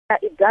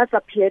It does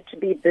appear to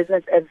be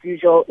business as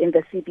usual in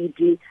the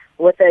CBD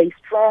with a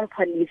strong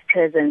police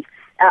presence.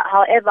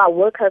 However,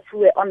 workers who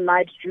were on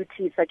night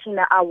duty,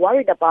 Sakina, are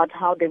worried about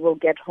how they will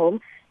get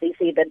home. They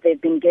say that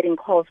they've been getting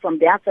calls from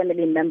their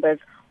family members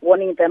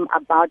warning them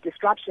about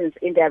disruptions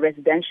in their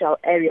residential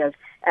areas.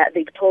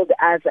 They've told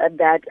us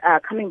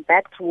that coming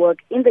back to work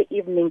in the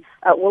evening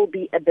will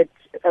be a bit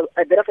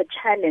of a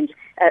challenge.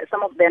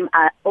 Some of them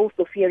are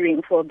also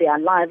fearing for their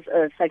lives,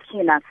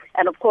 Sakina.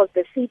 And of course,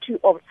 the C2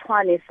 of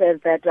Tshwane says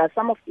that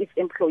some of its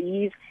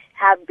employees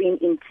have been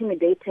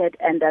intimidated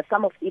and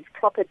some of its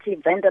property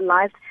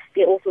vandalized.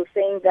 They're also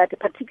saying that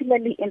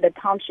particularly in the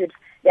townships,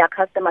 their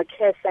customer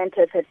care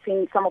centers have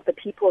seen some of the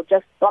people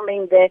just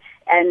storming there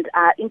and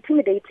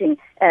intimidating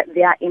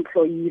their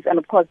employees. And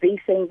of course,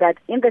 they're saying that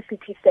in the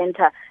city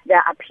center,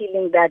 they're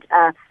appealing that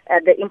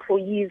the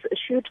employees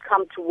should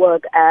come to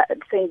work,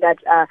 saying that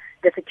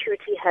the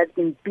security has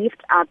been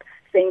beefed up,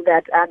 saying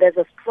that there's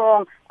a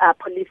strong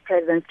police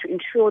presence to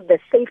ensure the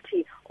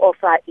safety of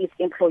its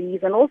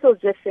employees, and also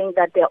just saying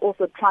that they're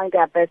also trying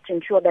their best to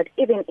ensure that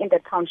even in the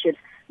townships,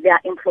 their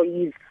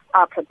employees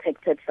are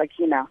protected,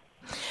 Sakina.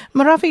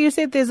 Morafe, you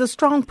said there's a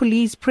strong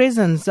police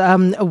presence.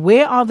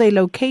 Where are they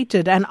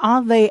located, and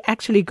are they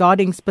actually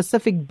guarding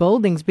specific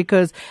buildings?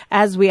 Because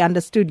as we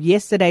understood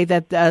yesterday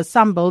that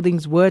some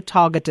buildings were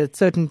targeted,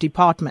 certain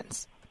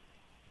departments.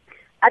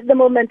 At the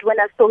moment, when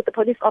I spoke, the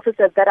police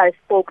officers that I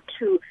spoke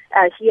to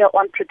here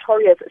on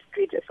Pretoria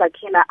Street,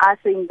 Sakina, are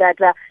saying that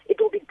it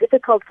will be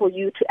difficult for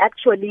you to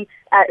actually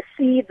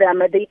see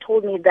them. They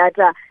told me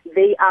that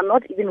they are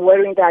not even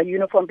wearing their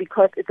uniform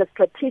because it's a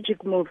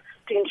strategic move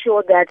to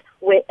ensure that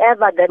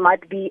wherever there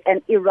might be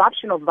an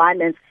eruption of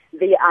violence,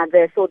 they are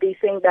there. So they're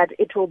saying that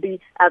it will be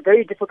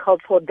very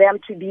difficult for them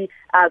to be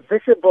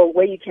visible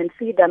where you can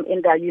see them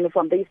in their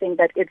uniform. They're saying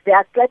that it's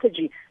their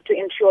strategy to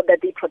ensure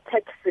that they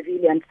protect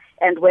civilians,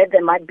 and where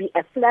there might be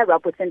a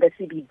flare-up within the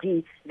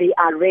CBD, they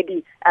are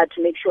ready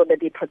to make sure that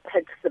they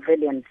protect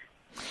civilians.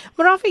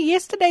 Morafe,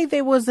 yesterday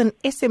there was an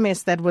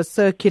SMS that was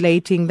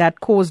circulating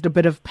that caused a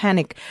bit of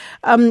panic.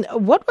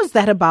 What was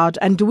that about,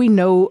 and do we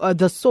know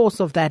the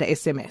source of that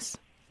SMS?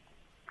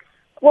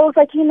 Well,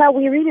 Sakina,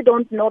 we really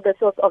don't know the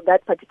source of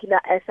that particular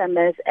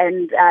SMS,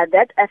 and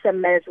that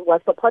SMS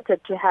was purported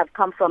to have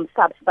come from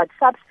SAPS, but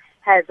SAPS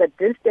has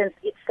distanced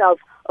itself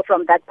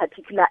from that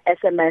particular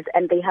SMS,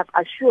 and they have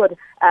assured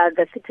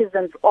the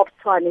citizens of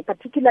Tshwane,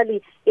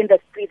 particularly in the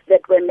streets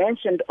that were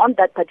mentioned on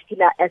that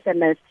particular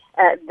SMS,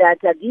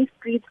 that these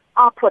streets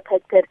are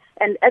protected.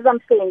 And as I'm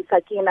saying,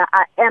 Sakina,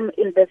 I am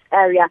in this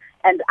area,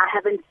 and I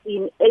haven't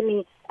seen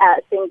anything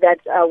that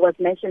was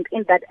mentioned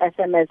in that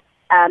SMS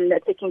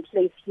taking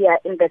place here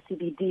in the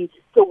CBD.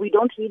 So we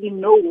don't really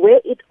know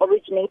where it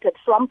originated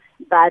from,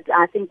 but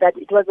I think that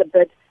it was a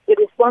bit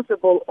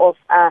irresponsible of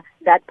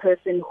that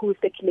person who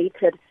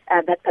circulated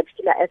that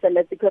particular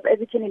SMS, because as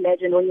you can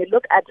imagine, when you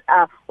look at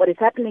what is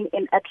happening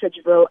in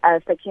Atteridgeville,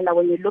 Sakina,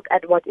 when you look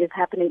at what is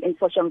happening in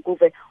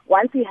Soshanguve,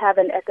 once you have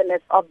an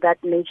SMS of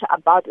that nature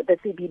about the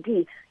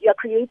CBD, you're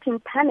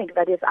creating panic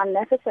that is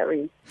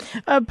unnecessary.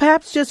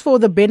 Perhaps just for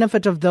the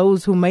benefit of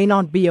those who may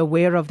not be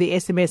aware of the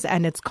SMS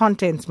and its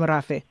contents,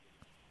 Morafe.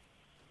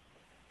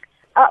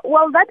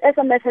 Well, that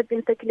SMS has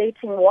been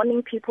circulating,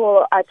 warning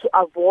people to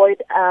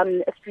avoid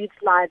streets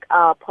like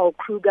Paul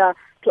Kruger,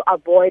 to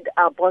avoid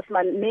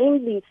Bosman,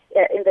 mainly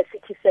in the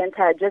city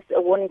center, just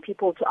warning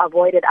people to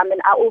avoid it. I mean,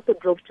 I also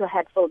drove to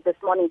Hatfield this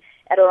morning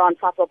at around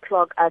 5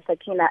 o'clock,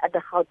 Sakina, at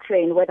the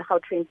Gautrain, where the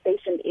Gautrain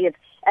station is.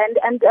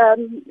 And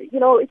you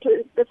know,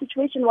 the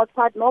situation was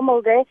quite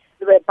normal there.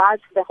 There were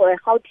the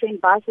Gautrain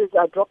buses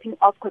are dropping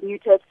off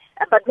commuters,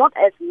 but not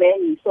as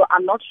many. So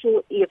I'm not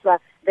sure if there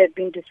have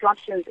been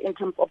disruptions in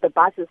terms of the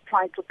buses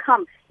trying to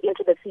come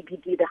into the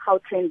CBD, the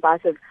Gautrain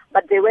buses,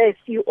 but there were a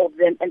few of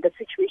them, and the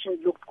situation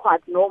looked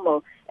quite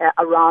normal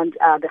around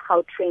the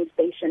Gautrain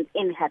station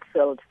in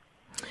Hatfield.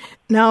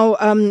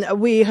 Now,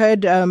 we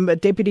heard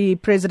Deputy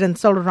President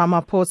Cyril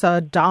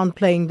Ramaphosa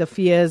downplaying the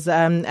fears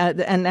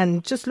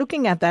and just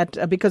looking at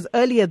that, because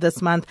earlier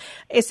this month,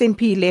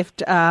 SNP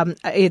left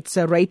its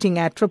rating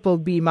at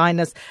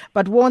BBB-,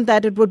 but warned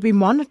that it would be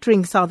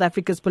monitoring South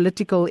Africa's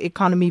political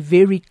economy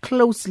very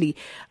closely.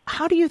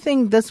 How do you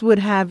think this would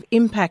have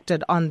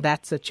impacted on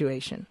that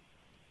situation?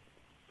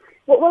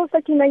 Well,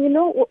 Sakina, you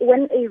know,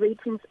 when a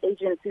ratings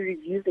agency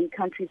reviews a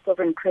country's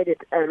sovereign credit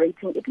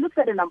rating, it looks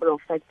at a number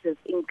of factors,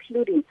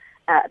 including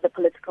the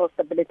political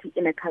stability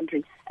in a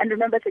country. And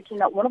remember,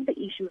 Sakina, one of the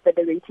issues that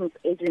the ratings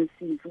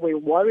agencies were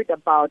worried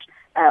about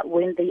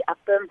when they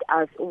affirmed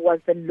us was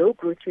the low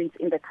growth rates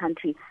in the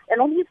country.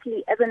 And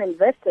obviously, as an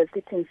investor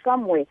sitting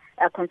somewhere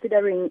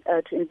considering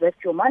to invest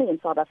your money in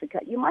South Africa,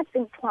 you might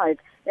think twice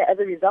as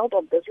a result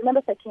of this.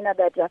 Remember, Sakina,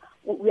 that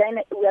we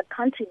are a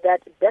country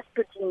that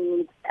desperately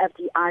needs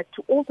FDI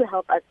to also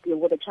help us deal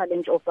with the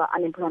challenge of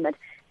unemployment.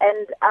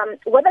 And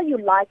whether you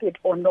like it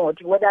or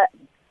not, whether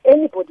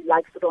anybody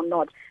likes it or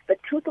not, the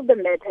truth of the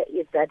matter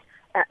is that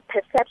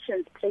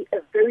perceptions play a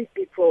very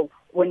big role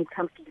when it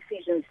comes to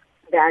decisions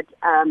that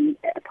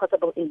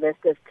possible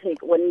investors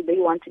take when they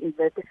want to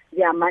invest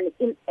their money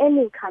in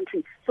any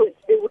country. So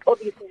they would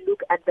obviously look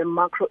the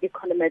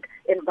macroeconomic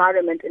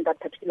environment in that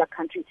particular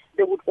country.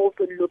 They would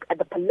also look at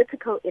the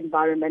political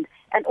environment.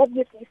 And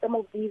obviously some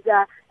of these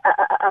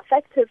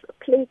factors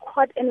play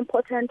quite an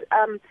important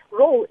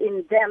role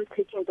in them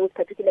taking those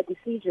particular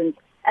decisions.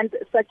 And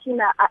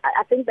Sakina,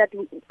 I think that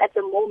at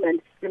the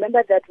moment,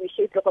 remember that we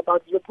shaved off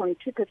about 0.2%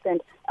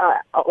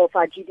 of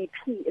our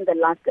GDP in the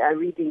last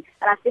reading.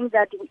 And I think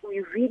that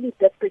we really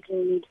desperately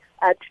need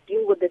to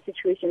deal with the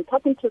situation.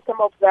 Talking to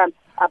some of the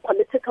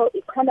political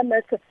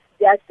economists,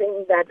 they are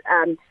saying that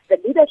the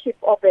leadership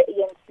of the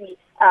ANC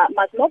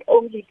must not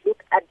only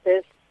look at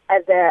this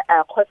as a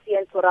Kgosi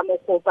and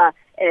Ramokgopa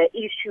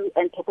issue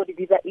and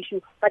Thoko-Didiza issue,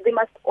 but they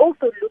must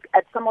also look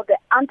at some of the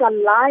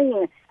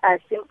underlying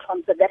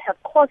symptoms that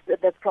have caused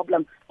this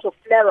problem to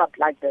flare up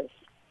like this.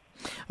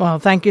 Well,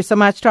 thank you so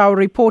much to our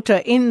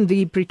reporter in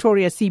the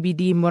Pretoria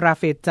CBD,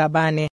 Morafet Tabane.